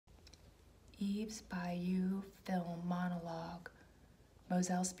Eve's Bayou film Monologue,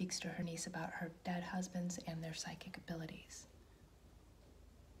 Moselle speaks to her niece about her dead husbands and their psychic abilities.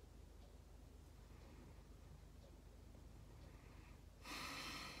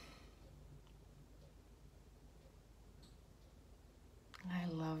 I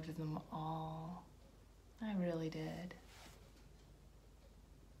loved them all. I really did.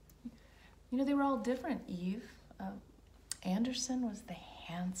 You know, they were all different, Eve. Anderson was the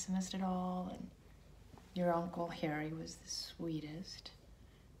handsomest at all, and your Uncle Harry was the sweetest.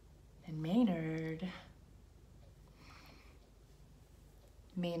 And Maynard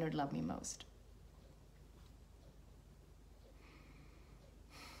loved me most.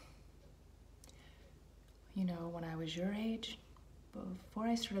 You know, when I was your age, before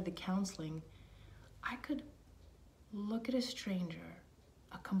I started the counseling, I could look at a stranger,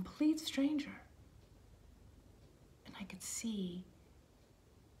 a complete stranger, and I could see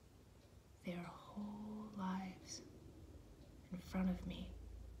their whole lives in front of me.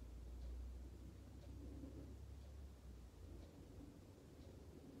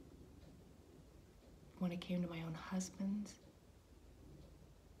 When it came to my own husbands,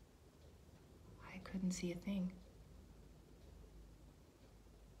 I couldn't see a thing.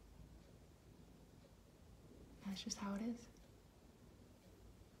 That's just how it is.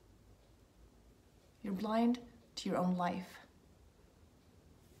 You're blind to your own life.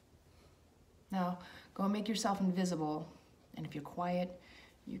 Now, go and make yourself invisible, and if you're quiet,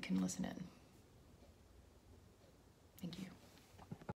 you can listen in. Thank you.